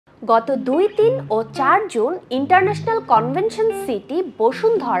গত ২, ৩ ও ৪ June international convention city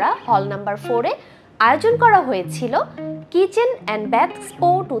Bashundhara হল number 4 এ আয়োজন করা হয়েছিল kitchen and bath expo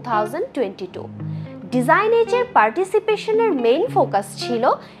 2022। ডিজাইনএজের পার্টিসিপেশনের main focus ছিল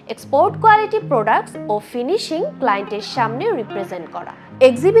এক্সপোর্ট কোয়ালিটি প্রোডাক্টস ও ফিনিশিং ক্লায়েন্টের সামনে রিপ্রেজেন্ট করা।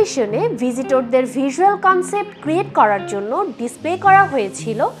 এক্সিবিশনে ভিজিটরদের ভিজুয়াল কনসেপ্ট ক্রিয়েট করার জন্য ডিসপ্লে করা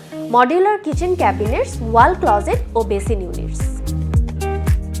হয়েছিল মডিউলার কিচেন ক্যাবিনেটস, ওয়াল ক্লোজেট ও বেসিন ইউনিটস।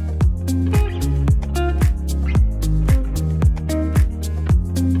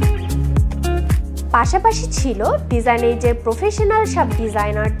 পাশাপাশি ছিল ডিজাইনএজের প্রফেশনাল সব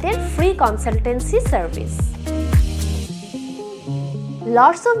ডিজাইনারদের free consultancy service.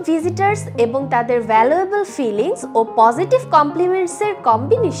 Lots of visitors এবং তাদের ভ্যালুয়েবল ফিলিংস ও পজিটিভ কমপ্লিমেন্টসের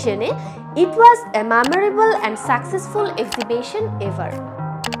কম্বিনেশনে ইট ওয়াজ a memorable and successful exhibition ever.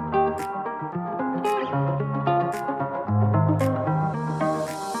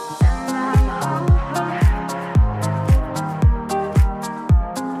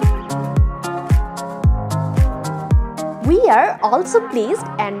 We are also pleased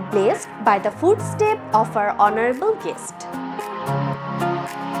and blessed by the footsteps of our honorable guest.